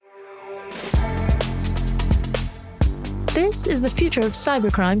This is the Future of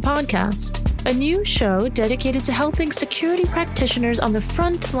Cybercrime podcast, a new show dedicated to helping security practitioners on the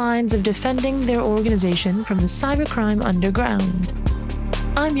front lines of defending their organization from the cybercrime underground.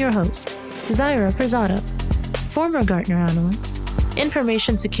 I'm your host, Zaira Perzado, former Gartner analyst,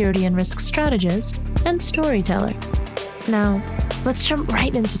 information security and risk strategist, and storyteller. Now, let's jump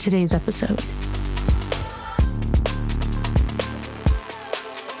right into today's episode.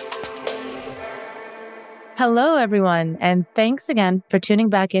 Hello, everyone, and thanks again for tuning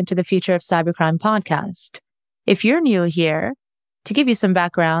back into the Future of Cybercrime podcast. If you're new here, to give you some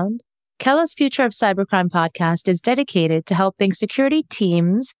background, Kella's Future of Cybercrime podcast is dedicated to helping security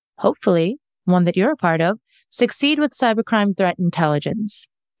teams, hopefully one that you're a part of, succeed with cybercrime threat intelligence.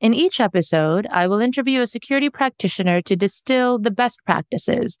 In each episode, I will interview a security practitioner to distill the best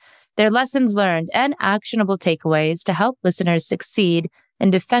practices, their lessons learned, and actionable takeaways to help listeners succeed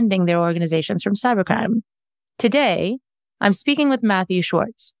in defending their organizations from cybercrime. Today, I'm speaking with Mathew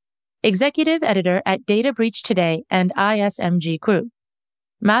Schwartz, executive editor at Data Breach Today and ISMG Group.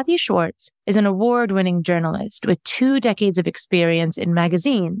 Mathew Schwartz is an award-winning journalist with 2 decades of experience in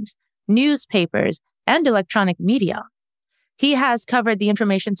magazines, newspapers, and electronic media. He has covered the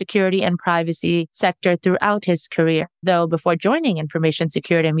information security and privacy sector throughout his career, though before joining Information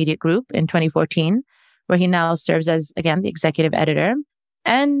Security and Media Group in 2014, where he now serves as, again, the executive editor,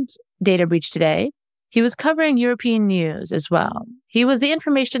 and Data Breach Today, he was covering European news as well. He was the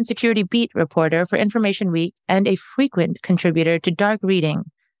information security beat reporter for Information Week and a frequent contributor to Dark Reading,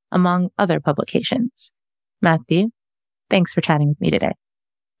 among other publications. Mathew, thanks for chatting with me today.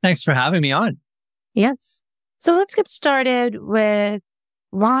 Thanks for having me on. Yes. So let's get started with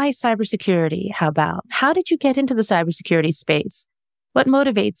why cybersecurity? How did you get into the cybersecurity space? What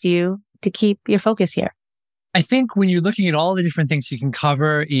motivates you to keep your focus here? I think when you're looking at all the different things you can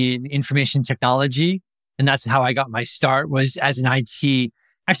cover in information technology, and that's how I got my start, was as an IT,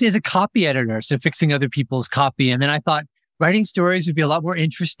 actually as a copy editor, so fixing other people's copy. And then I thought writing stories would be a lot more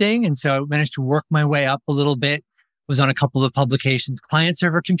interesting. And so I managed to work my way up a little bit, was on a couple of publications, Client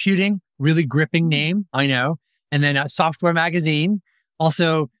Server Computing, really gripping name, I know. And then Software Magazine,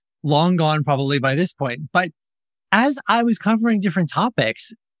 also long gone probably by this point. But as I was covering different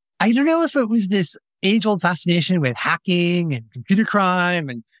topics, I don't know if it was this age-old fascination with hacking and computer crime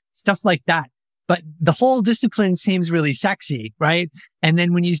and stuff like that. But the whole discipline seems really sexy, right? And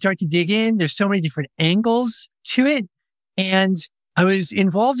then when you start to dig in, there's so many different angles to it. And I was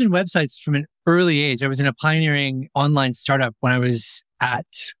involved in websites from an early age. I was in a pioneering online startup when I was at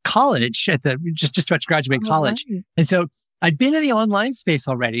college, just about to graduate college. Right. And so I'd been in the online space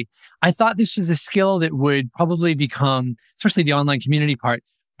already. I thought this was a skill that would probably become, especially the online community part,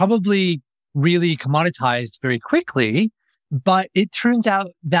 probably really commoditized very quickly. But it turns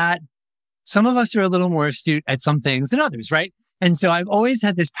out that some of us are a little more astute at some things than others, right? And so I've always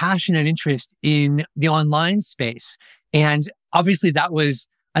had this passion and interest in the online space. And obviously that was,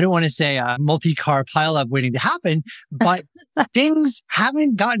 I don't want to say a multi-car pileup waiting to happen, but things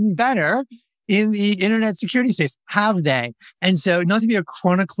haven't gotten better in the internet security space, have they? And so not to be a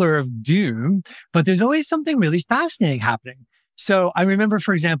chronicler of doom, but there's always something really fascinating happening. So I remember,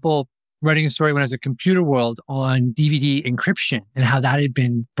 for example, writing a story when I was at Computer World on DVD encryption and how that had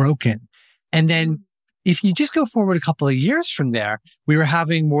been broken. And then if you just go forward a couple of years from there, we were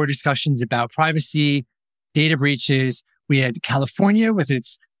having more discussions about privacy, data breaches. We had California with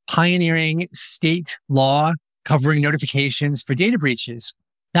its pioneering state law covering notifications for data breaches.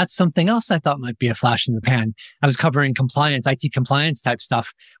 That's something else I thought might be a flash in the pan. I was covering compliance, IT compliance type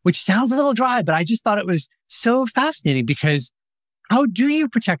stuff, which sounds a little dry, but I just thought it was so fascinating because how do you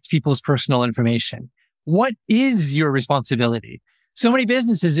protect people's personal information? What is your responsibility? So many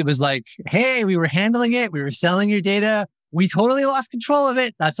businesses, it was like, hey, we were handling it. We were selling your data. We totally lost control of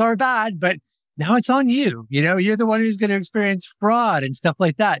it. That's our bad. But now it's on you. You know, you're the one who's going to experience fraud and stuff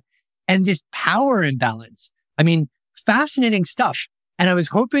like that. And this power imbalance. I mean, fascinating stuff. And I was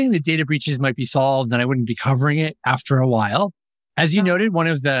hoping the data breaches might be solved and I wouldn't be covering it after a while. As you noted, one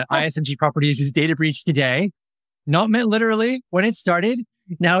of the ISMG properties is Data Breach Today. Not meant literally when it started.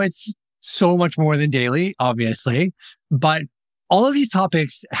 Now it's so much more than daily, obviously. But all of these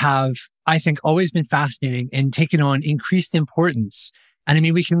topics have, I think, always been fascinating and taken on increased importance. And I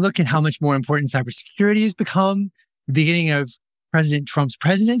mean, we can look at how much more important cybersecurity has become. The beginning of President Trump's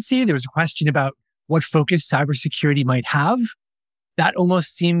presidency, there was a question about what focus cybersecurity might have. That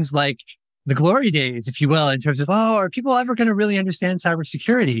almost seems like the glory days, if you will, in terms of, are people ever going to really understand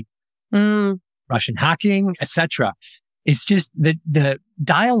cybersecurity? Russian hacking, etc. It's just that the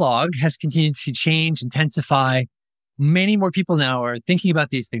dialogue has continued to change, intensify. Many more people now are thinking about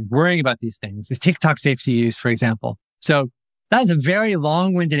these things, worrying about these things. Is TikTok safe to use, for example? So That is a very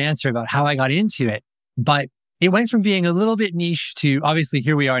long-winded answer about how I got into it, but it went from being a little bit niche to obviously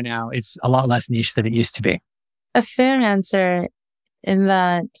here we are now. It's a lot less niche than it used to be. A fair answer in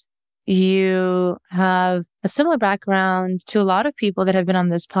that you have a similar background to a lot of people that have been on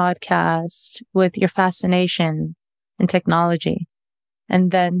this podcast with your fascination in technology and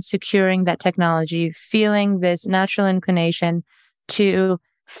then securing that technology, feeling this natural inclination to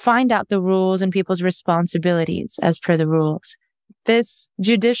find out the rules and people's responsibilities as per the rules. This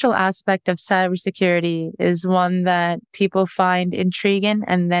judicial aspect of cybersecurity is one that people find intriguing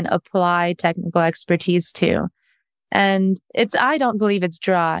and then apply technical expertise to. And I don't believe it's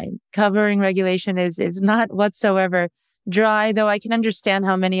dry. Covering regulation is not whatsoever dry, though I can understand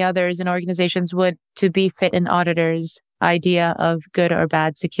how many others and organizations would to be fit an auditor's idea of good or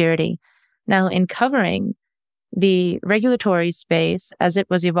bad security. Now, in covering the regulatory space as it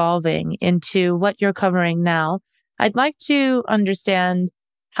was evolving into what you're covering now, I'd like to understand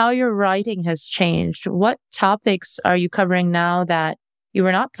how your writing has changed. What topics are you covering now that you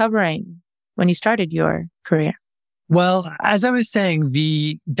were not covering when you started your career? Well, as I was saying,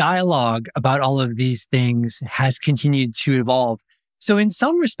 the dialogue about all of these things has continued to evolve. So in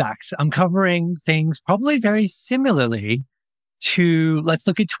some respects, I'm covering things probably very similarly to, let's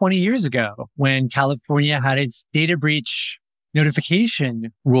look at 20 years ago when California had its data breach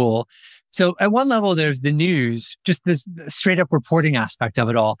notification rule. So at one level, there's the news, just this straight up reporting aspect of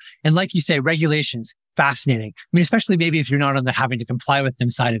it all. And like you say, regulations, fascinating. I mean, especially maybe if you're not on the having to comply with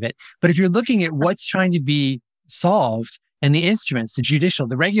them side of it. But if you're looking at what's trying to be solved and the instruments, the judicial,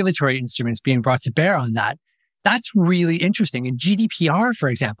 the regulatory instruments being brought to bear on that, that's really interesting. And GDPR, for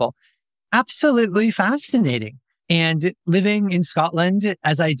example, absolutely fascinating. And living in Scotland,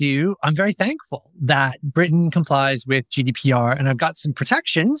 as I do, I'm very thankful that Britain complies with GDPR and I've got some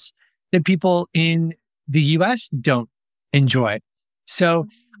protections that people in the US don't enjoy. So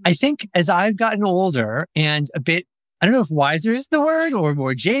I think as I've gotten older and a bit, I don't know if wiser is the word or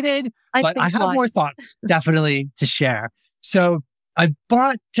more jaded, but I have more thoughts definitely to share. So I've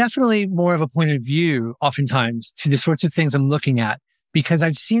brought definitely more of a point of view oftentimes to the sorts of things I'm looking at because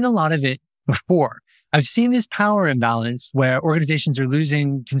I've seen a lot of it before. I've seen this power imbalance where organizations are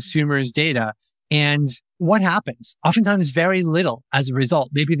losing consumers' data. And what happens? Oftentimes very little as a result.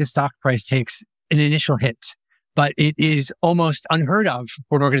 Maybe the stock price takes an initial hit, but it is almost unheard of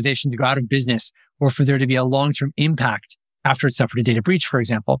for an organization to go out of business or for there to be a long-term impact after it suffered a data breach, for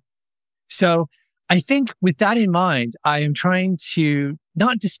example. So I think with that in mind, I am trying to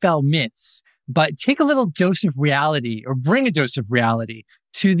not dispel myths, but take a little dose of reality or bring a dose of reality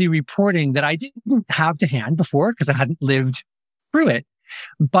to the reporting that I didn't have to hand before because I hadn't lived through it.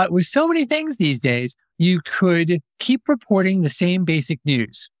 But with so many things these days, you could keep reporting the same basic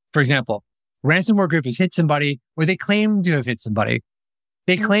news. For example, ransomware group has hit somebody or they claim to have hit somebody.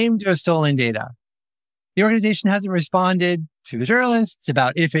 They claim to have stolen data. The organization hasn't responded to the journalists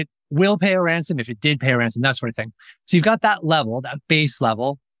about if it will pay a ransom, if it did pay a ransom, that sort of thing. So you've got that level, that base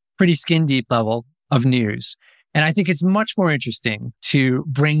level, pretty skin deep level of news. And I think it's much more interesting to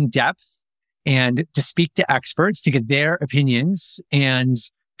bring depth and to speak to experts to get their opinions and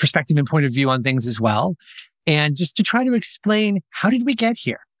perspective and point of view on things as well. And just to try to explain, how did we get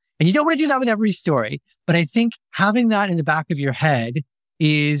here? And you don't want to do that with every story, but I think having that in the back of your head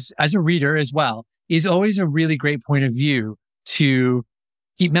is, as a reader as well, is always a really great point of view to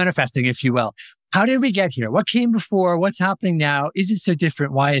keep manifesting, if you will. How did we get here? What came before? What's happening now? Is it so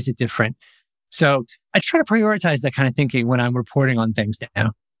different? Why is it different? So I try to prioritize that kind of thinking when I'm reporting on things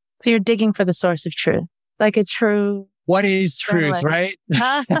now. So you're digging for the source of truth, like a true. What is truth, right?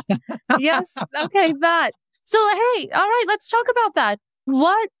 Yes. Okay, that. So, hey, all right, let's talk about that.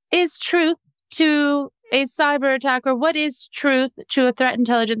 What is truth to a cyber attacker? What is truth to a threat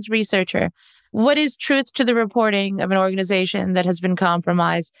intelligence researcher? What is truth to the reporting of an organization that has been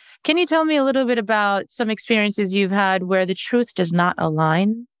compromised? Can you tell me a little bit about some experiences you've had where the truth does not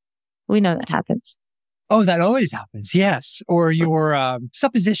align? We know that happens. Oh, that always happens. Yes. Or your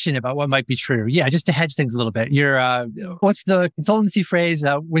supposition about what might be true. Yeah. Just to hedge things a little bit. What's the consultancy phrase?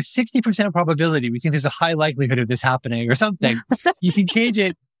 With 60% probability, we think there's a high likelihood of this happening or something. You can cage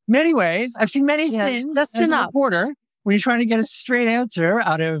it many ways. I've seen many sins as a reporter when you're trying to get a straight answer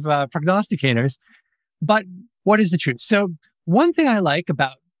out of prognosticators. But what is the truth? So one thing I like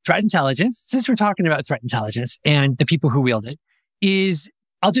about threat intelligence, since we're talking about threat intelligence and the people who wield it, is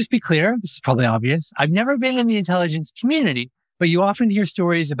I'll just be clear. This is probably obvious. I've never been in the intelligence community, but you often hear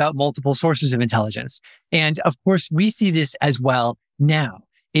stories about multiple sources of intelligence. And of course, we see this as well now.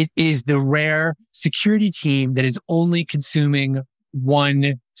 It is the rare security team that is only consuming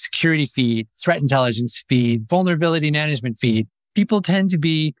one security feed, threat intelligence feed, vulnerability management feed. People tend to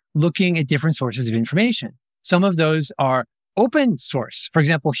be looking at different sources of information. Some of those are open source. For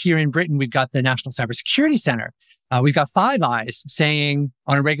example, here in Britain, we've got the National Cybersecurity Center. We've got Five Eyes saying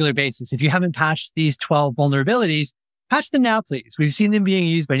on a regular basis, if you haven't patched these 12 vulnerabilities, patch them now, please. We've seen them being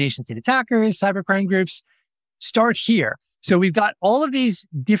used by nation state attackers, cybercrime groups. Start here. So we've got all of these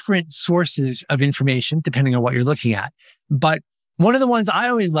different sources of information, depending on what you're looking at. But one of the ones I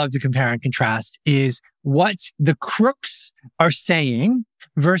always love to compare and contrast is what the crooks are saying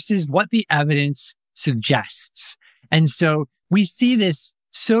versus what the evidence suggests. And so we see this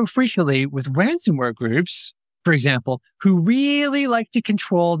so frequently with ransomware groups, for example, who really like to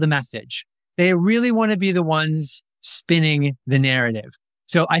control the message. They really want to be the ones spinning the narrative.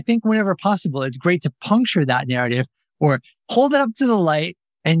 So I think whenever possible, it's great to puncture that narrative or hold it up to the light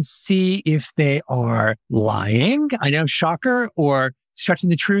and see if they are lying. I know, shocker, or stretching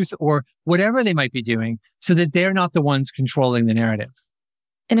the truth, or whatever they might be doing, so that they're not the ones controlling the narrative.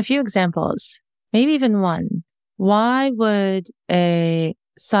 In a few examples, maybe even one, why would a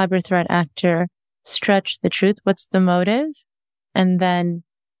cyber threat actor stretch the truth? What's the motive? And then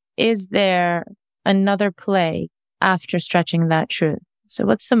is there another play after stretching that truth? So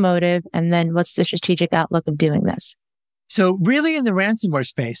what's the motive? And then what's the strategic outlook of doing this? So really in the ransomware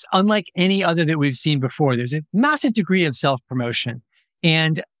space, unlike any other that we've seen before, there's a massive degree of self-promotion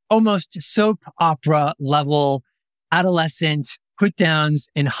and almost soap opera level adolescent put downs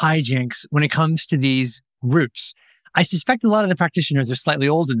and hijinks when it comes to these groups. I suspect a lot of the practitioners are slightly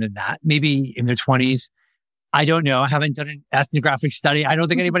older than that, maybe in their 20s. I don't know. I haven't done an ethnographic study. I don't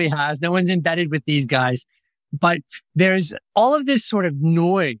think anybody has. No one's embedded with these guys. But there's all of this sort of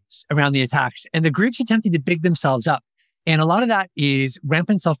noise around the attacks, and the groups attempting to big themselves up. And a lot of that is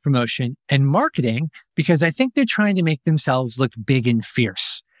rampant self-promotion and marketing, because I think they're trying to make themselves look big and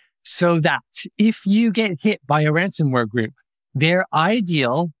fierce. So that if you get hit by a ransomware group, their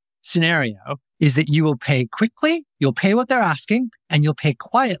ideal scenario is that you will pay quickly, you'll pay what they're asking, and you'll pay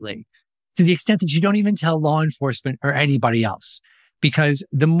quietly, to the extent that you don't even tell law enforcement or anybody else. Because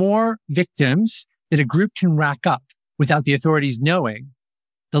the more victims that a group can rack up without the authorities knowing,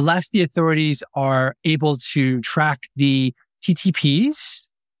 the less the authorities are able to track the TTPs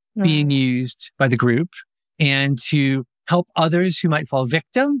being used by the group and to help others who might fall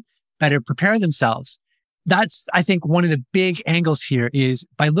victim better prepare themselves. That's, I think, one of the big angles here is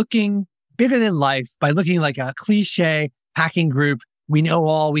by looking bigger than life, by looking like a cliche hacking group, we know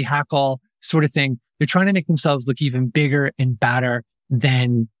all, we hack all sort of thing. They're trying to make themselves look even bigger and badder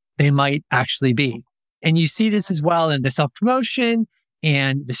than they might actually be. And you see this as well in the self-promotion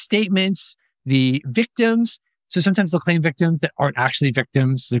and the statements, the victims. So sometimes they'll claim victims that aren't actually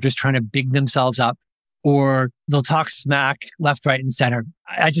victims. They're just trying to big themselves up, or they'll talk smack left, right, and center.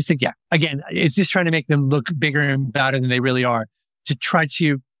 I just think, yeah, again, it's just trying to make them look bigger and badder than they really are, to try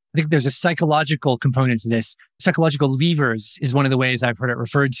to, I think there's a psychological component to this. Psychological levers is one of the ways I've heard it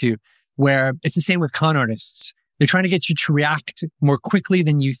referred to, where it's the same with con artists. They're trying to get you to react more quickly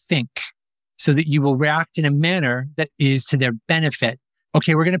than you think, so that you will react in a manner that is to their benefit.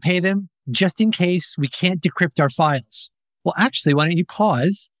 Okay, we're going to pay them just in case we can't decrypt our files. Well, actually, why don't you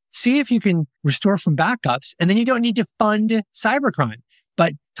pause, see if you can restore from backups, and then you don't need to fund cybercrime.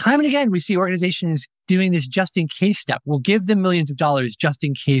 But time and again, we see organizations doing this just in case step. We'll give them millions of dollars just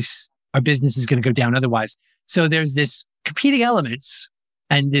in case our business is going to go down otherwise. So there's this competing elements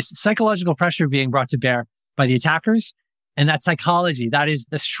and this psychological pressure being brought to bear by the attackers. And that psychology, that is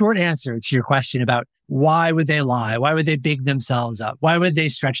the short answer to your question about why would they lie? Why would they big themselves up? Why would they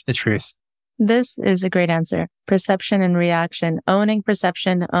stretch the truth? This is a great answer. Perception and reaction. Owning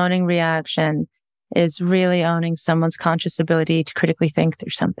perception, owning reaction is really owning someone's conscious ability to critically think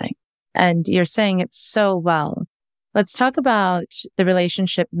through something. And you're saying it so well. Let's talk about the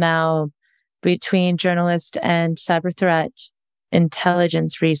relationship now between journalists and cyber threat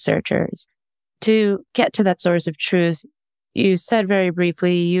intelligence researchers. To get to that source of truth, you said very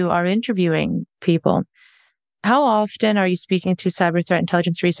briefly you are interviewing people. How often are you speaking to cyber threat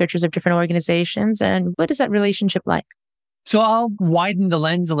intelligence researchers of different organizations, and what is that relationship like? So I'll widen the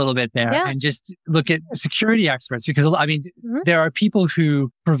lens a little bit there and just look at security experts, because I mean, there are people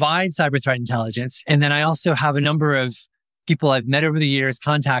who provide cyber threat intelligence. And then I also have a number of people I've met over the years,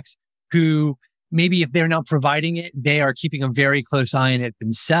 contacts, who maybe if they're not providing it, they are keeping a very close eye on it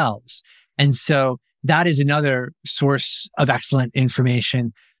themselves. And so that is another source of excellent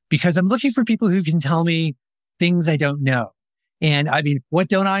information, because I'm looking for people who can tell me things I don't know. And I mean, what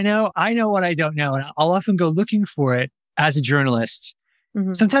don't I know? I know what I don't know. And I'll often go looking for it as a journalist,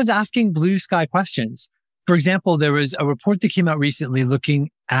 sometimes asking blue sky questions. For example, there was a report that came out recently looking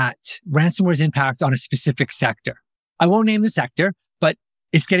at ransomware's impact on a specific sector. I won't name the sector, but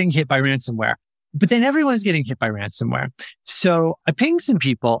it's getting hit by ransomware. But then everyone's getting hit by ransomware. So I pinged some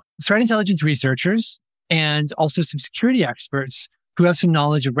people, threat intelligence researchers, and also some security experts who have some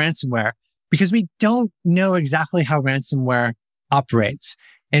knowledge of ransomware, because we don't know exactly how ransomware operates.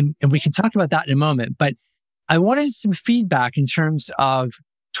 And we can talk about that in a moment. But I wanted some feedback in terms of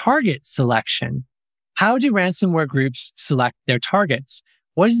target selection. How do ransomware groups select their targets?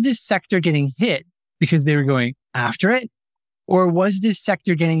 Was this sector getting hit because they were going after it? Or was this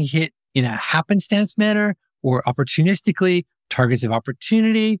sector getting hit in a happenstance manner or opportunistically, targets of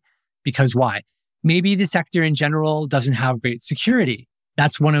opportunity? Because why? Maybe the sector in general doesn't have great security.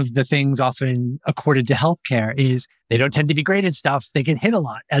 That's one of the things often accorded to healthcare is they don't tend to be great at stuff. They get hit a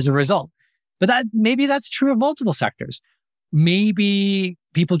lot as a result. But maybe that's true of multiple sectors. Maybe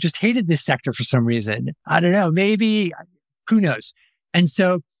people just hated this sector for some reason. I don't know. Maybe, who knows? And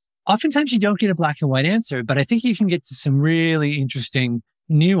so oftentimes you don't get a black and white answer, but I think you can get to some really interesting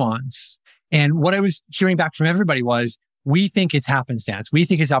nuance. And what I was hearing back from everybody was, we think it's happenstance. We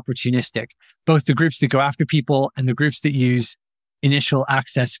think it's opportunistic. Both the groups that go after people and the groups that use initial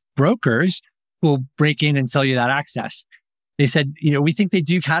access brokers will break in and sell you that access. They said, we think they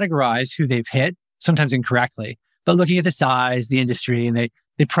do categorize who they've hit, sometimes incorrectly, but looking at the size, the industry, and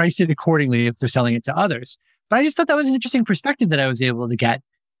they price it accordingly if they're selling it to others. But I just thought that was an interesting perspective that I was able to get.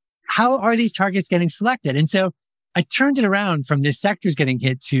 How are these targets getting selected? And so I turned it around from this sector's getting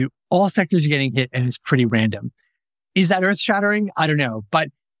hit to all sectors are getting hit, and it's pretty random. Is that earth shattering? I don't know. But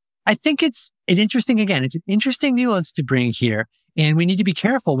I think it's an interesting nuance to bring here. And we need to be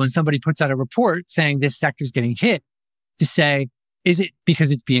careful when somebody puts out a report saying this sector's getting hit to say, is it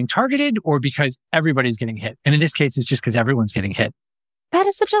because it's being targeted or because everybody's getting hit? And in this case, it's just because everyone's getting hit. That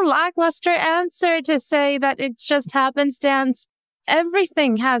is such a lackluster answer to say that it's just happenstance.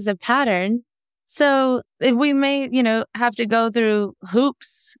 Everything has a pattern. So we may, have to go through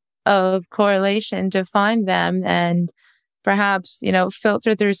hoops of correlation to find them and perhaps,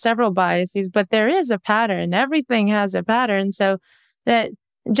 filter through several biases, but there is a pattern. Everything has a pattern. So that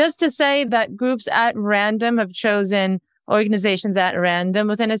just to say that groups at random have chosen organizations at random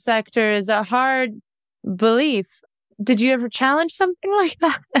within a sector is a hard belief. Did you ever challenge something like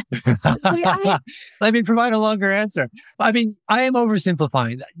that? Let me provide a longer answer. I mean, I am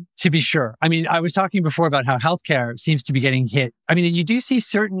oversimplifying that, to be sure. I mean, I was talking before about how healthcare seems to be getting hit. I mean, you do see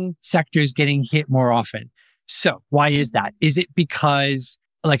certain sectors getting hit more often. So why is that? Is it because,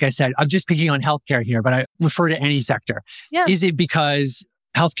 like I said, I'm just picking on healthcare here, but I refer to any sector. Yeah. Is it because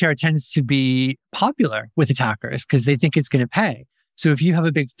healthcare tends to be popular with attackers because they think it's going to pay? So if you have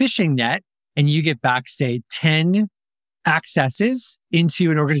a big phishing net and you get back, say, 10 accesses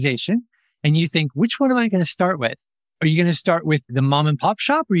into an organization and you think, which one am I going to start with? Are you going to start with the mom and pop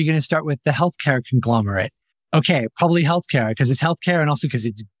shop or are you going to start with the healthcare conglomerate? Okay, probably healthcare because it's healthcare and also because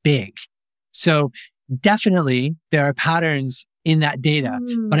it's big. So definitely there are patterns in that data,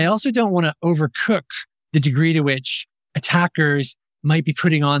 but I also don't want to overcook the degree to which attackers might be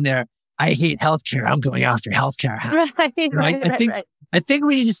putting on their, I hate healthcare, I'm going after healthcare. Right. I think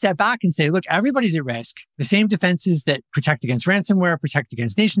we need to step back and say, look, everybody's at risk. The same defenses that protect against ransomware, protect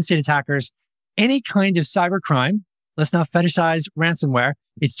against nation state attackers, any kind of cybercrime. Let's not fetishize ransomware.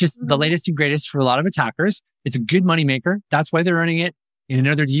 It's just the latest and greatest for a lot of attackers. It's a good moneymaker. That's why they're earning it. In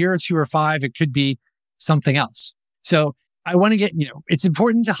another year or 2 or 5, it could be something else. So I want to get, it's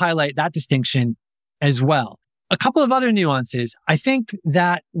important to highlight that distinction as well. A couple of other nuances. I think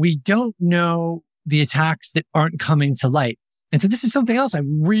that we don't know the attacks that aren't coming to light. And so this is something else I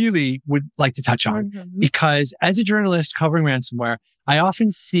really would like to touch on because as a journalist covering ransomware, I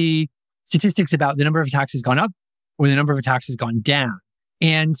often see statistics about the number of attacks has gone up or the number of attacks has gone down.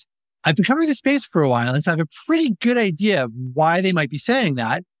 And I've been covering the space for a while, and so I have a pretty good idea of why they might be saying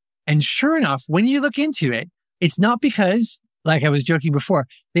that. And sure enough, when you look into it, it's not because, like I was joking before,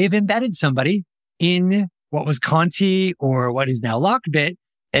 they've embedded somebody in what was Conti or what is now Lockbit,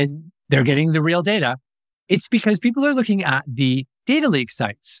 and they're getting the real data. It's because people are looking at the data leak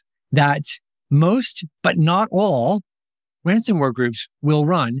sites that most, but not all, ransomware groups will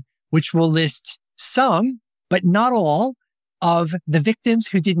run, which will list some, but not all, of the victims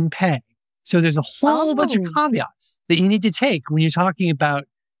who didn't pay. So there's a whole bunch of caveats that you need to take when you're talking about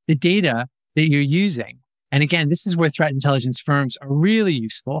the data that you're using. And again, this is where threat intelligence firms are really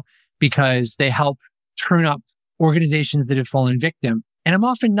useful because they help turn up organizations that have fallen victim. And I'm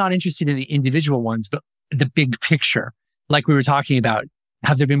often not interested in the individual ones, but the big picture. Like we were talking about,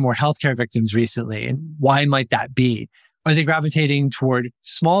 have there been more healthcare victims recently? And why might that be? Are they gravitating toward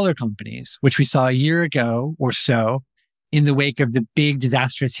smaller companies, which we saw a year ago or so in the wake of the big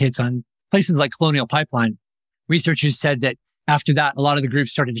disastrous hits on places like Colonial Pipeline? Researchers said that after that, a lot of the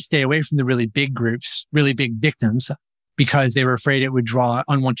groups started to stay away from the really big groups, really big victims, because they were afraid it would draw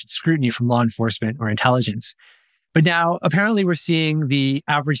unwanted scrutiny from law enforcement or intelligence. But now apparently we're seeing the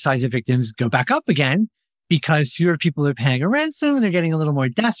average size of victims go back up again because fewer people are paying a ransom and they're getting a little more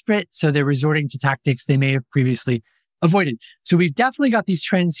desperate. So they're resorting to tactics they may have previously avoided. So we've definitely got these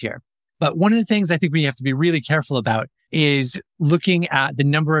trends here. But one of the things I think we have to be really careful about is looking at the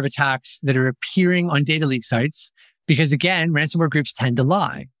number of attacks that are appearing on data leak sites. Because again, ransomware groups tend to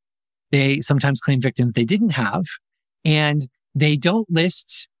lie. They sometimes claim victims they didn't have, and they don't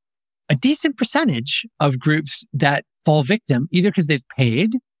list a decent percentage of groups that fall victim, either because they've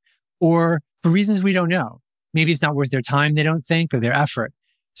paid or for reasons we don't know. Maybe it's not worth their time, they don't think, or their effort.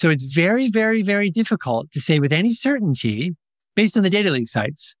 So it's very, very, very difficult to say with any certainty, based on the data leak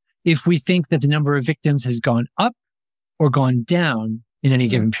sites, if we think that the number of victims has gone up or gone down in any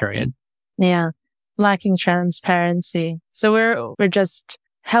given period. Yeah. Lacking transparency. So we're just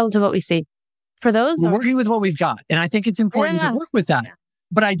held to what we see. For those, we're working with what we've got. And I think it's important to work with that. Yeah.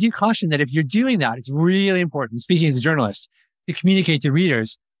 But I do caution that if you're doing that, it's really important, speaking as a journalist, to communicate to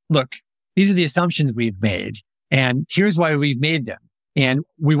readers, look, these are the assumptions we've made, and here's why we've made them. And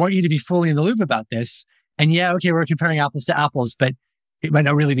we want you to be fully in the loop about this. And yeah, okay, we're comparing apples to apples, but it might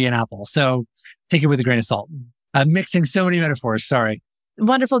not really be an apple. So take it with a grain of salt. I'm mixing so many metaphors. Sorry.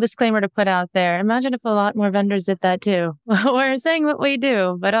 Wonderful disclaimer to put out there. Imagine if a lot more vendors did that too. We're saying what we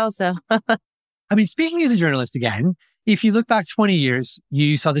do, but also. I mean, speaking as a journalist again, if you look back 20 years,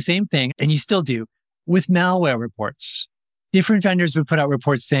 you saw the same thing, and you still do, with malware reports. Different vendors would put out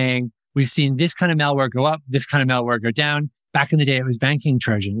reports saying, we've seen this kind of malware go up, this kind of malware go down. Back in the day, it was banking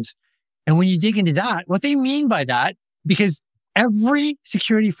Trojans. And when you dig into that, what they mean by that, because every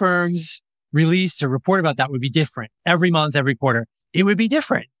security firm's release or report about that would be different. Every month, every quarter, it would be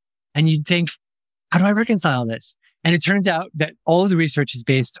different. And you'd think, how do I reconcile this? And it turns out that all of the research is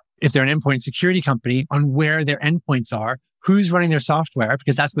based, if they're an endpoint security company, on where their endpoints are, who's running their software,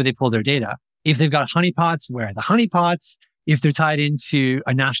 because that's where they pull their data. If they've got honeypots, where are the honeypots? If they're tied into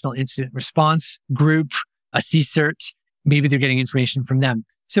a national incident response group, a CSIRT, maybe they're getting information from them.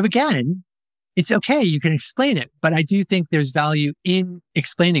 So again, it's okay. You can explain it, but I do think there's value in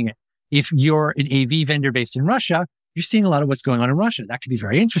explaining it. If you're an AV vendor based in Russia, you're seeing a lot of what's going on in Russia. That could be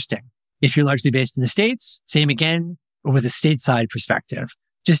very interesting. If you're largely based in the States, same again, but with a stateside perspective.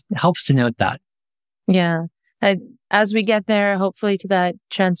 Just helps to note that. Yeah. As we get there, hopefully to that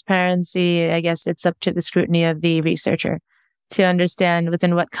transparency, I guess it's up to the scrutiny of the researcher to understand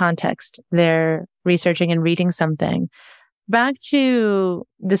within what context they're researching and reading something. Back to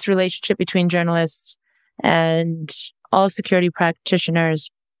this relationship between journalists and all security practitioners.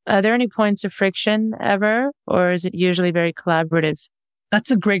 Are there any points of friction ever, or is it usually very collaborative?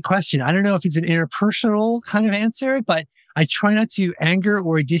 That's a great question. I don't know if it's an interpersonal kind of answer, but I try not to anger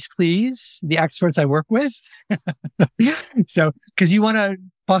or displease the experts I work with. So, because you want to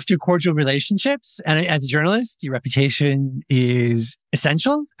foster cordial relationships. And as a journalist, your reputation is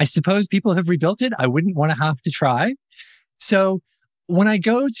essential. I suppose people have rebuilt it. I wouldn't want to have to try. So when I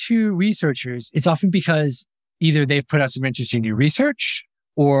go to researchers, it's often because either they've put out some interesting new research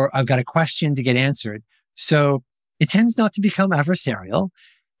or I've got a question to get answered. So it tends not to become adversarial.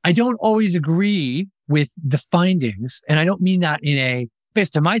 I don't always agree with the findings. And I don't mean that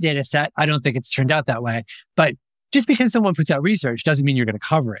based on my data set, I don't think it's turned out that way. But just because someone puts out research doesn't mean you're going to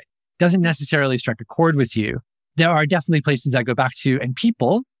cover it. Doesn't necessarily strike a chord with you. There are definitely places I go back to and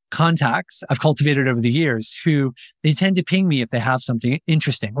people, contacts I've cultivated over the years who they tend to ping me if they have something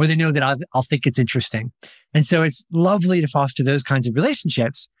interesting or they know that I'll think it's interesting. And so it's lovely to foster those kinds of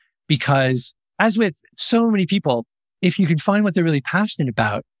relationships because as with so many people, if you can find what they're really passionate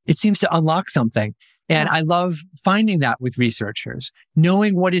about, it seems to unlock something. And I love finding that with researchers,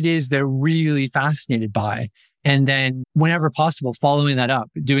 knowing what it is they're really fascinated by. And then whenever possible, following that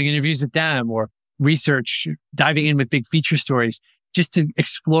up, doing interviews with them or research, diving in with big feature stories, just to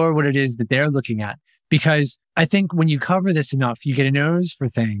explore what it is that they're looking at. Because I think when you cover this enough, you get a nose for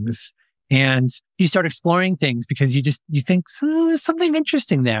things and you start exploring things because you think there's something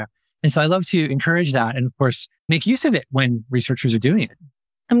interesting there. And so I love to encourage that and, of course, make use of it when researchers are doing it.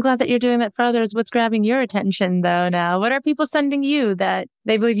 I'm glad that you're doing that for others. What's grabbing your attention, though, now? What are people sending you that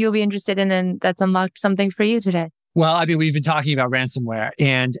they believe you'll be interested in and that's unlocked something for you today? Well, I mean, we've been talking about ransomware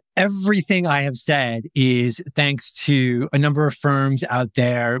and everything I have said is thanks to a number of firms out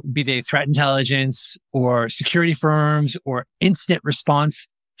there, be they threat intelligence or security firms or incident response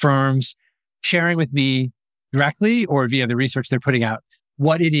firms, sharing with me directly or via the research they're putting out,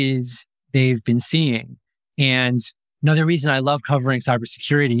 what it is they've been seeing. And another reason I love covering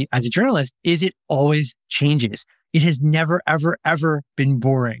cybersecurity as a journalist is it always changes. It has never, ever, ever been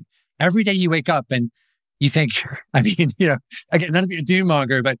boring. Every day you wake up and you think, again, not to be a doom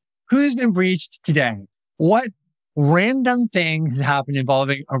monger, but who's been breached today? What random thing has happened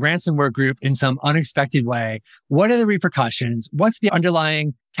involving a ransomware group in some unexpected way? What are the repercussions? What's the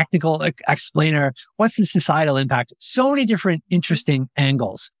underlying technical explainer? What's the societal impact? So many different interesting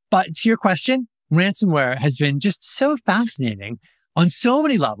angles. But to your question, ransomware has been just so fascinating on so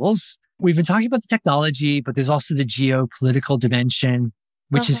many levels. We've been talking about the technology, but there's also the geopolitical dimension,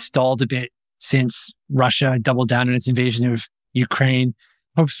 which has stalled a bit since Russia doubled down on its invasion of Ukraine.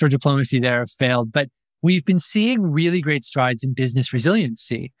 Hopes for diplomacy there have failed. But we've been seeing really great strides in business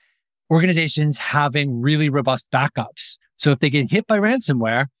resiliency. Organizations having really robust backups. So if they get hit by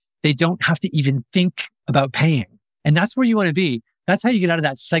ransomware, they don't have to even think about paying. And that's where you want to be. That's how you get out of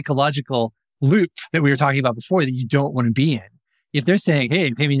that psychological loop that we were talking about before that you don't want to be in. If they're saying,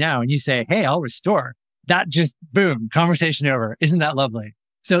 hey, pay me now, and you say, hey, I'll restore, that just, boom, conversation over. Isn't that lovely?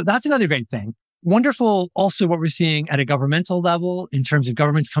 So that's another great thing. Wonderful also what we're seeing at a governmental level in terms of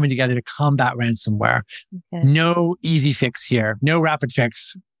governments coming together to combat ransomware. Okay. No easy fix here, no rapid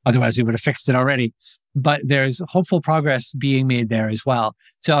fix. Otherwise, we would have fixed it already. But there's hopeful progress being made there as well.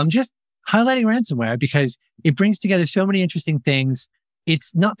 So I'm just highlighting ransomware because it brings together so many interesting things.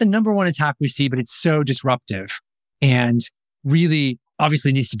 It's not the number one attack we see, but it's so disruptive and really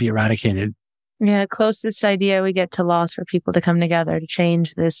obviously needs to be eradicated. Yeah, closest idea we get to loss for people to come together to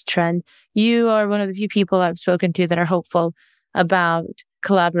change this trend. You are one of the few people I've spoken to that are hopeful about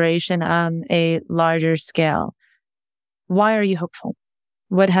collaboration on a larger scale. Why are you hopeful?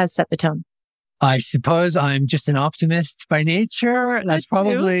 What has set the tone? I suppose I'm just an optimist by nature. That's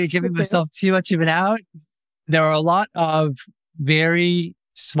probably giving myself too much of an out. There are a lot of very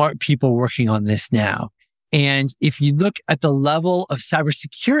smart people working on this now. And if you look at the level of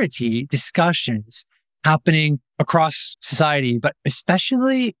cybersecurity discussions happening across society, but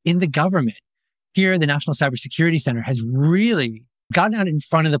especially in the government, here the National Cybersecurity Center has really gotten out in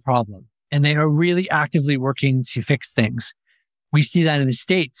front of the problem, and they are really actively working to fix things. We see that in the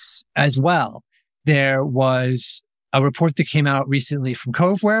States as well. There was a report that came out recently from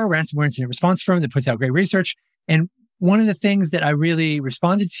Coveware, ransomware incident response firm that puts out great research. And one of the things that I really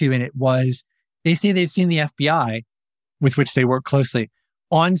responded to in it was they say they've seen the FBI, with which they work closely,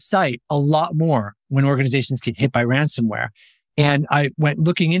 on site a lot more when organizations get hit by ransomware. And I went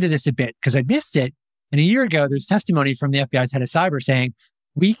looking into this a bit because I missed it. And a year ago, there's testimony from the FBI's head of cyber saying,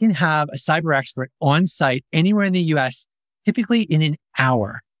 we can have a cyber expert on site anywhere in the US, typically in an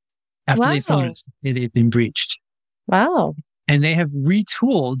hour after they've been breached. Wow. And they have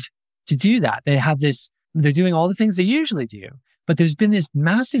retooled to do that. They're doing all the things they usually do, but there's been this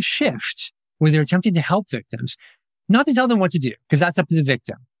massive shift where they're attempting to help victims, not to tell them what to do, because that's up to the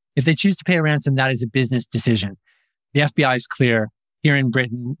victim. If they choose to pay a ransom, that is a business decision. The FBI is clear. Here in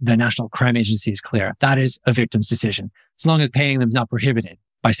Britain, the National Crime Agency is clear. That is a victim's decision, as long as paying them is not prohibited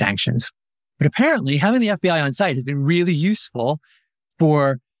by sanctions. But apparently, having the FBI on site has been really useful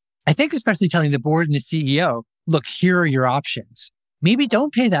for, I think, especially telling the board and the CEO, look, here are your options. Maybe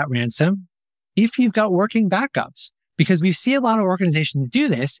don't pay that ransom if you've got working backups. Because we see a lot of organizations do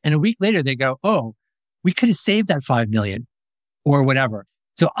this, and a week later they go, oh, we could have saved that 5 million or whatever.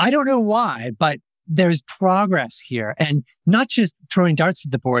 So I don't know why, but there's progress here, and not just throwing darts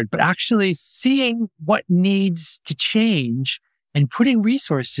at the board, but actually seeing what needs to change and putting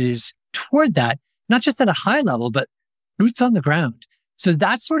resources toward that, not just at a high level, but boots on the ground. So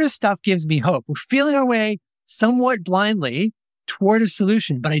that sort of stuff gives me hope. We're feeling our way somewhat blindly toward a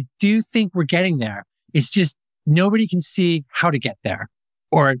solution, but I do think we're getting there. It's just nobody can see how to get there,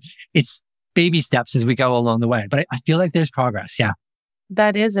 or it's baby steps as we go along the way. But I feel like there's progress. Yeah.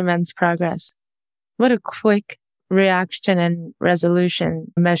 That is immense progress. What a quick reaction and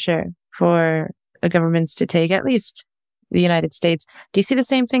resolution measure for governments to take, at least the United States. Do you see the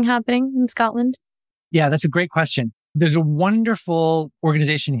same thing happening in Scotland? Yeah, that's a great question. There's a wonderful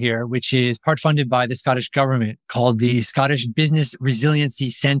organization here, which is part funded by the Scottish government, called the Scottish Business Resiliency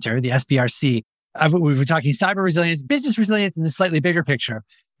Centre, the SBRC. We were talking cyber resilience, business resilience in the slightly bigger picture.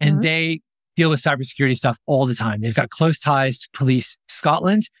 And they deal with cybersecurity stuff all the time. They've got close ties to Police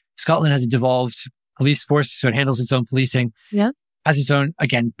Scotland. Scotland has a devolved police force, so it handles its own policing. Yeah. Has its own,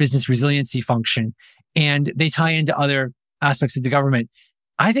 again, business resiliency function. And they tie into other aspects of the government.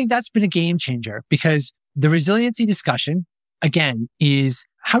 I think that's been a game changer, because the resiliency discussion, again, is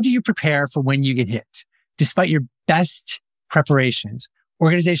how do you prepare for when you get hit, despite your best preparations?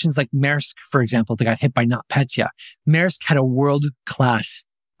 Organizations like Maersk, for example, that got hit by NotPetya. Maersk had a world-class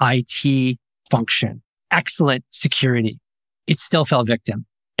IT function, excellent security. It still fell victim.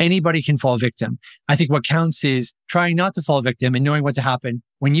 Anybody can fall victim. I think what counts is trying not to fall victim and knowing what to happen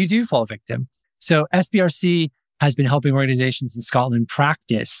when you do fall victim. So SBRC has been helping organizations in Scotland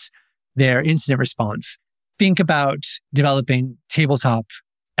practice their incident response. Think about developing tabletop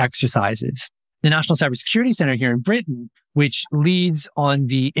exercises. The National Cybersecurity Centre here in Britain, which leads on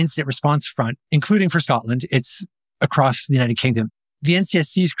the incident response front, including for Scotland, it's across the United Kingdom. The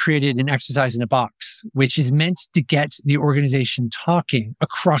NCSC's created an exercise in a box, which is meant to get the organization talking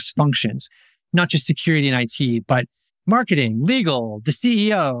across functions, not just security and IT, but marketing, legal, the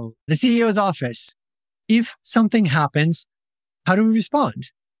CEO's office. If something happens, how do we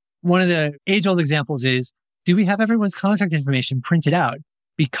respond? One of the age-old examples is, do we have everyone's contact information printed out?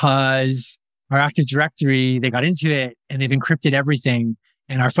 Because our Active Directory, they got into it and they've encrypted everything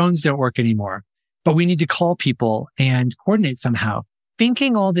and our phones don't work anymore. But we need to call people and coordinate somehow.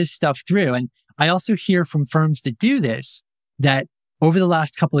 Thinking all this stuff through. And I also hear from firms that do this, that over the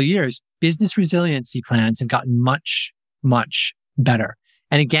last couple of years, business resiliency plans have gotten much, much better.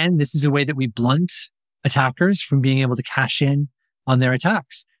 And again, this is a way that we blunt attackers from being able to cash in on their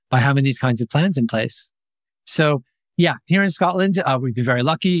attacks by having these kinds of plans in place. So yeah, here in Scotland, we've been very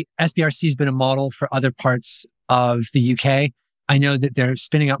lucky. SBRC has been a model for other parts of the UK. I know that they're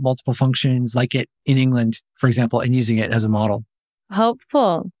spinning up multiple functions like it in England, for example, and using it as a model.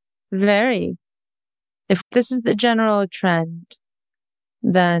 Hopeful. Very. If this is the general trend,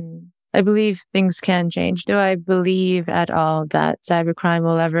 then I believe things can change. Do I believe at all that cybercrime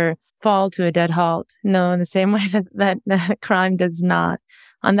will ever fall to a dead halt? No, in the same way that crime does not.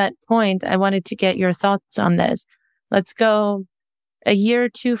 On that point, I wanted to get your thoughts on this. Let's go a year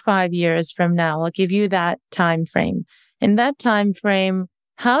to 5 years from now. I'll give you that time frame. In that time frame,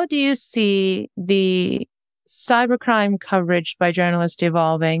 how do you see the cybercrime coverage by journalists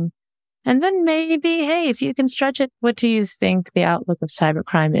evolving? And then maybe, hey, if you can stretch it, what do you think the outlook of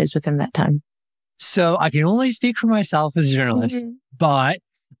cybercrime is within that time? So I can only speak for myself as a journalist, but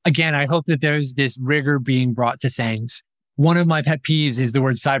again, I hope that there's this rigor being brought to things. One of my pet peeves is the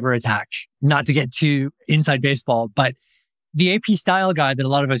word cyber attack, not to get too inside baseball, but the AP style guide that a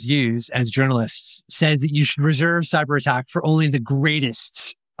lot of us use as journalists says that you should reserve cyber attack for only the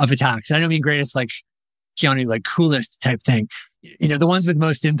greatest of attacks. And I don't mean greatest like Keanu, like coolest type thing. You know, the ones with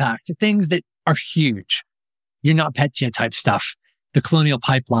most impact, things that are huge. You're not Petya type stuff. The Colonial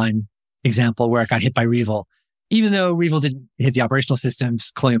Pipeline example where it got hit by Revil. Even though Revil didn't hit the operational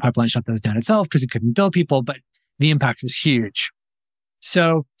systems, Colonial Pipeline shut those down itself because it couldn't bill people, but the impact was huge.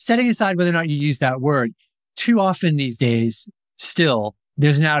 So setting aside whether or not you use that word, too often these days, still,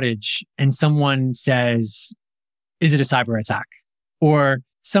 there's an outage and someone says, is it a cyber attack? Or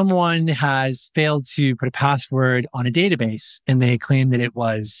someone has failed to put a password on a database and they claim that it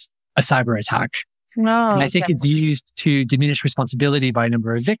was a cyber attack. No, and I think it's used to diminish responsibility by a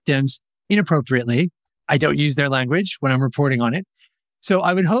number of victims inappropriately. I don't use their language when I'm reporting on it. So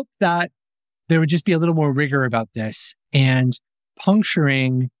I would hope that there would just be a little more rigor about this and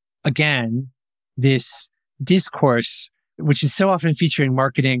puncturing, again, this discourse, which is so often featuring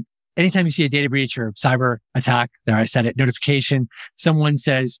marketing. Anytime you see a data breach or cyber attack, there I said it, notification, someone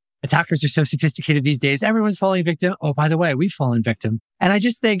says, attackers are so sophisticated these days, everyone's falling victim. Oh, by the way, we've fallen victim. And I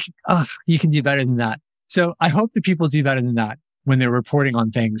just think, oh, you can do better than that. So I hope that people do better than that when they're reporting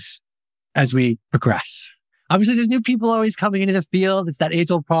on things as we progress. Obviously, there's new people always coming into the field. It's that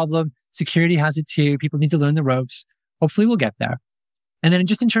age-old problem. Security has it too. People need to learn the ropes. Hopefully we'll get there. And then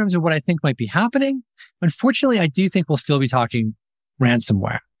just in terms of what I think might be happening, unfortunately, I do think we'll still be talking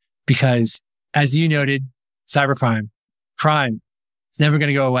ransomware because as you noted, cybercrime, crime, it's never going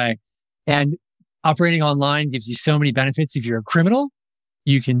to go away. And operating online gives you so many benefits. If you're a criminal,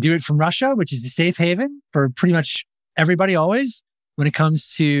 you can do it from Russia, which is a safe haven for pretty much everybody always when it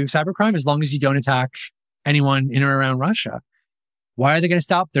comes to cybercrime, as long as you don't attack anyone in or around Russia. Why are they going to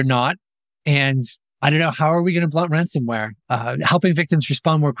stop? They're not. And I don't know, how are we going to blunt ransomware? Helping victims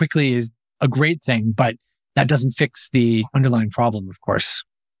respond more quickly is a great thing, but that doesn't fix the underlying problem, of course.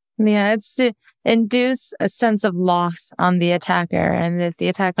 Yeah, it's to induce a sense of loss on the attacker. And if the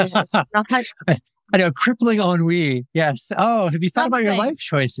attacker is not... I know, crippling ennui. Yes. Oh, have you thought about your life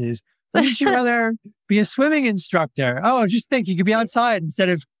choices? Wouldn't you rather be a swimming instructor? Oh, just think, you could be outside instead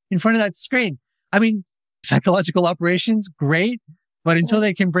of in front of that screen. I mean, psychological operations, great. But until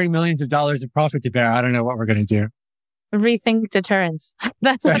they can bring millions of dollars of profit to bear, I don't know what we're going to do. Rethink deterrence.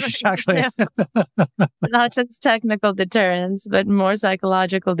 That's what exactly. Not just technical deterrence, but more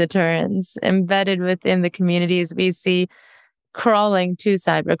psychological deterrence embedded within the communities we see crawling to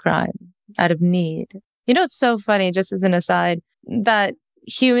cybercrime out of need. You know, it's so funny, just as an aside, that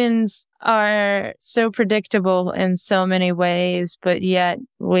humans are so predictable in so many ways, but yet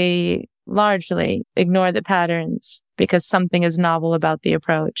we largely ignore the patterns because something is novel about the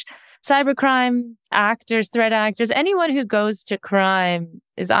approach. Cybercrime actors, threat actors, anyone who goes to crime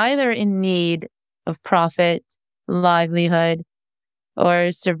is either in need of profit, livelihood,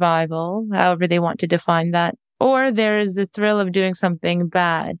 or survival, however they want to define that, or there is the thrill of doing something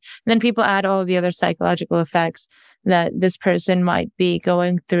bad. And then people add all the other psychological effects that this person might be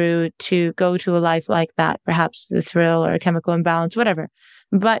going through to go to a life like that, perhaps the thrill or a chemical imbalance, whatever.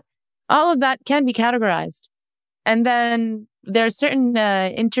 But all of that can be categorized. And then there are certain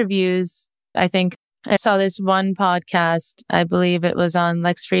interviews. I think I saw this one podcast, I believe it was on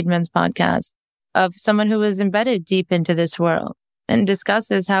Lex Friedman's podcast, of someone who was embedded deep into this world and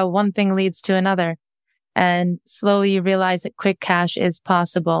discusses how one thing leads to another. And slowly you realize that quick cash is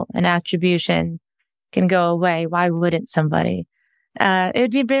possible and attribution can go away. Why wouldn't somebody?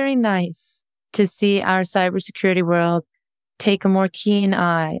 It'd be very nice to see our cybersecurity world take a more keen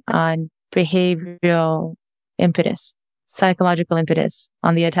eye on behavioral impetus, psychological impetus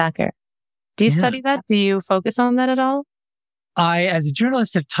on the attacker. Do you study that? Do you focus on that at all? I, as a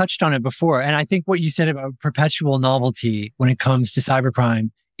journalist, have touched on it before. And I think what you said about perpetual novelty when it comes to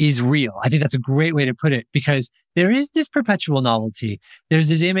cybercrime is real. I think that's a great way to put it because there is this perpetual novelty. There's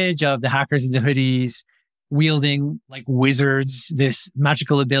this image of the hackers in the hoodies wielding like wizards, this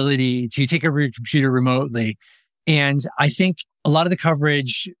magical ability to take over your computer remotely. And I think a lot of the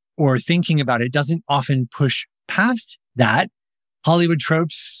coverage or thinking about it doesn't often push past that. Hollywood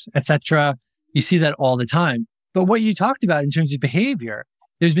tropes, etc. You see that all the time. But what you talked about in terms of behavior,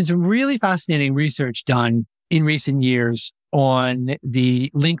 there's been some really fascinating research done in recent years on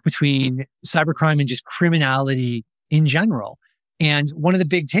the link between cybercrime and just criminality in general. And one of the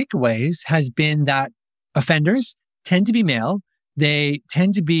big takeaways has been that offenders tend to be male. They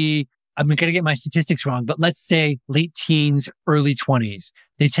tend to be, I'm going to get my statistics wrong, but let's say late teens, early 20s.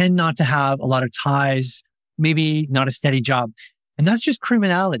 They tend not to have a lot of ties, maybe not a steady job. And that's just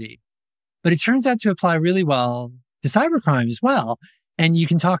criminality. But it turns out to apply really well to cybercrime as well. And you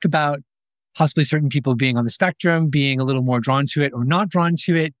can talk about possibly certain people being on the spectrum, being a little more drawn to it or not drawn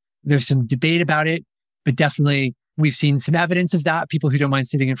to it. There's some debate about it, but definitely we've seen some evidence of that. People who don't mind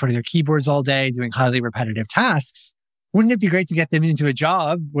sitting in front of their keyboards all day, doing highly repetitive tasks. Wouldn't it be great to get them into a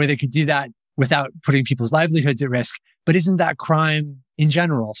job where they could do that without putting people's livelihoods at risk? But isn't that crime in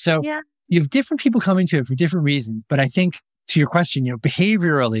general? So you have different people coming to it for different reasons. But I think to your question,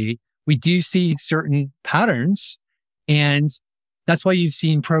 behaviorally, we do see certain patterns. And that's why you've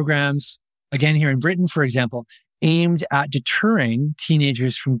seen programs, again, here in Britain, for example, aimed at deterring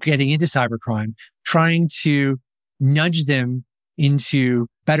teenagers from getting into cybercrime, trying to nudge them into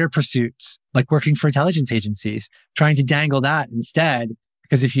better pursuits, like working for intelligence agencies, trying to dangle that instead.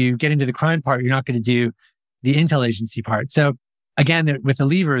 Because if you get into the crime part, you're not going to do the intel agency part. So again, with the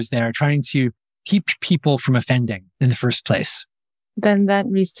levers there, trying to keep people from offending in the first place. Then that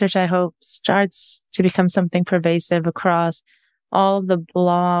research, I hope, starts to become something pervasive across all the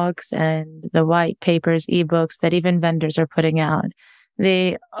blogs and the white papers, ebooks that even vendors are putting out.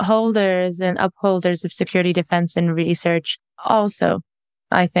 The holders and upholders of security defense and research also,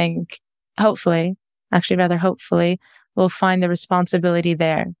 I think, hopefully, will find the responsibility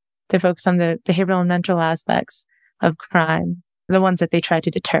there to focus on the behavioral and mental aspects of crime, the ones that they try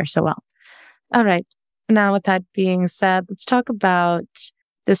to deter so well. All right. Now, with that being said, let's talk about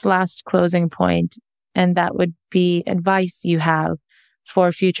this last closing point, and that would be advice you have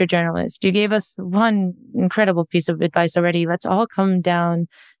for future journalists. You gave us one incredible piece of advice already. Let's all come down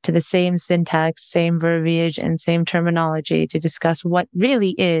to the same syntax, same verbiage, and same terminology to discuss what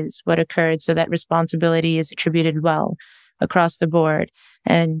really is what occurred so that responsibility is attributed well across the board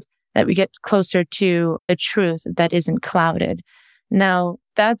and that we get closer to a truth that isn't clouded. Now,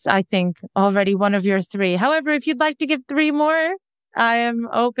 that's, I think, already one of your three. However, if you'd like to give three more, I am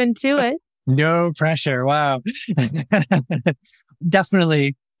open to it. No pressure. Wow.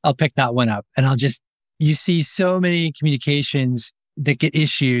 Definitely, I'll pick that one up. And you see so many communications that get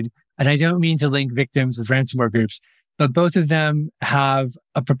issued. And I don't mean to link victims with ransomware groups, but both of them have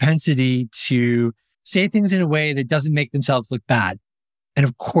a propensity to say things in a way that doesn't make themselves look bad. And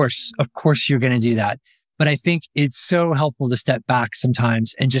of course, you're going to do that. But I think it's so helpful to step back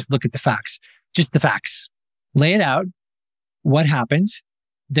sometimes and just look at the facts, just the facts, lay it out. What happened?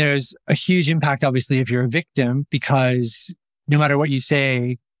 There's a huge impact, obviously, if you're a victim, because no matter what you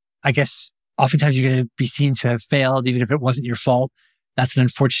say, I guess oftentimes you're going to be seen to have failed, even if it wasn't your fault. That's an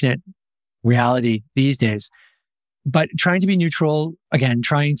unfortunate reality these days. But trying to be neutral, again,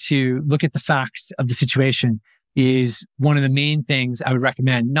 trying to look at the facts of the situation is one of the main things I would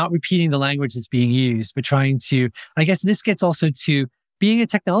recommend. Not repeating the language that's being used, but trying to, I guess this gets also to being a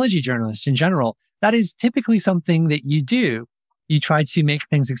technology journalist in general. That is typically something that you do. You try to make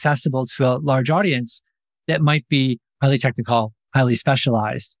things accessible to a large audience that might be highly technical, highly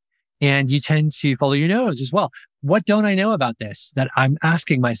specialized. And you tend to follow your nose as well. What don't I know about this that I'm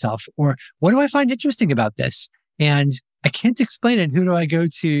asking myself? Or what do I find interesting about this? And I can't explain it. Who do I go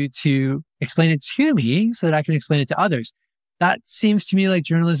to explain it to me so that I can explain it to others? That seems to me like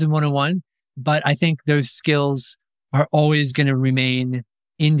journalism 101. But I think those skills are always going to remain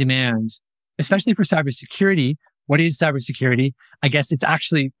in demand, especially for cybersecurity. What is cybersecurity? I guess it's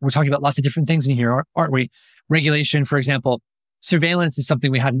actually, we're talking about lots of different things in here, aren't we? Regulation, for example. Surveillance is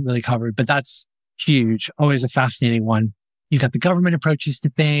something we hadn't really covered, but that's huge. Always a fascinating one. You've got the government approaches to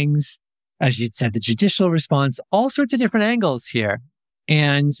things, as you'd said, the judicial response, all sorts of different angles here.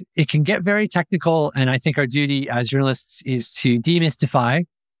 And it can get very technical. And I think our duty as journalists is to demystify,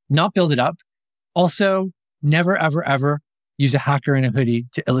 not build it up. Also, never, ever, ever use a hacker in a hoodie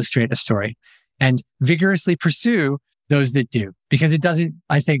to illustrate a story, and vigorously pursue those that do, because it doesn't,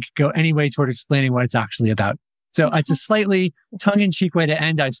 I think, go any way toward explaining what it's actually about. So it's a slightly tongue-in-cheek way to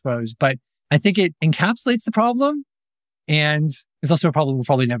end, I suppose, but I think it encapsulates the problem. And it's also a problem we'll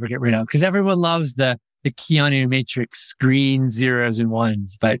probably never get rid of, because everyone loves the Keanu Matrix green zeros and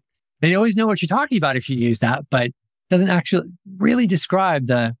ones, but they always know what you're talking about if you use that, but it doesn't actually really describe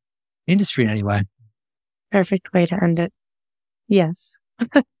the industry in any way. Perfect way to end it. Yes.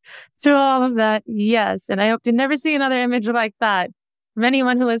 Through all of that, yes. And I hope to never see another image like that from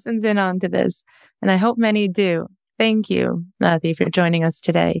anyone who listens in on to this. And I hope many do. Thank you, Mathew, for joining us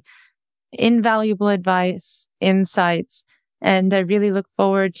today. Invaluable advice, insights, and I really look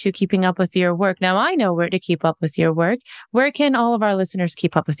forward to keeping up with your work. Now, I know where to keep up with your work. Where can all of our listeners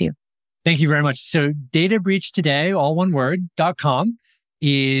keep up with you? Thank you very much. So databreachtoday, all one word, .com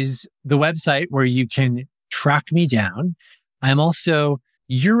is the website where you can track me down. I'm also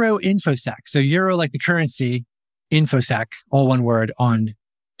Euro Infosec. So Euro like the currency, Infosec, all one word, on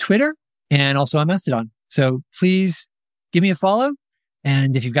Twitter and also on Mastodon. So please give me a follow.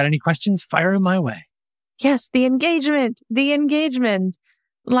 And if you've got any questions, fire them my way. Yes, the engagement.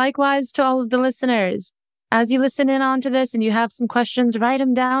 Likewise to all of the listeners. As you listen in onto this and you have some questions, write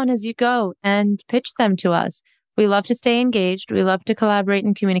them down as you go and pitch them to us. We love to stay engaged. We love to collaborate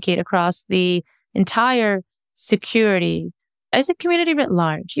and communicate across the entire security as a community writ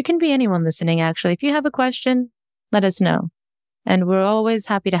large. You can be anyone listening, actually. If you have a question, let us know. And we're always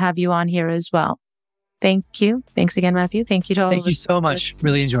happy to have you on here as well. Thank you. Thanks again, Mathew. Thank you to all of us. Thank you so much.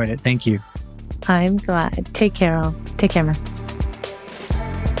 Really enjoyed it. Thank you. I'm glad. Take care, all. Take care, man.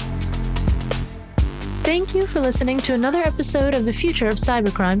 Thank you for listening to another episode of the Future of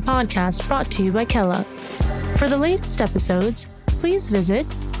Cybercrime podcast brought to you by Kella. For the latest episodes, please visit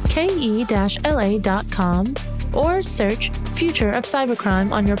ke-la.com or search Future of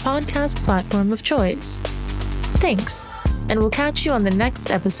Cybercrime on your podcast platform of choice. Thanks, and we'll catch you on the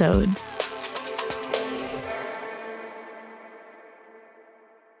next episode.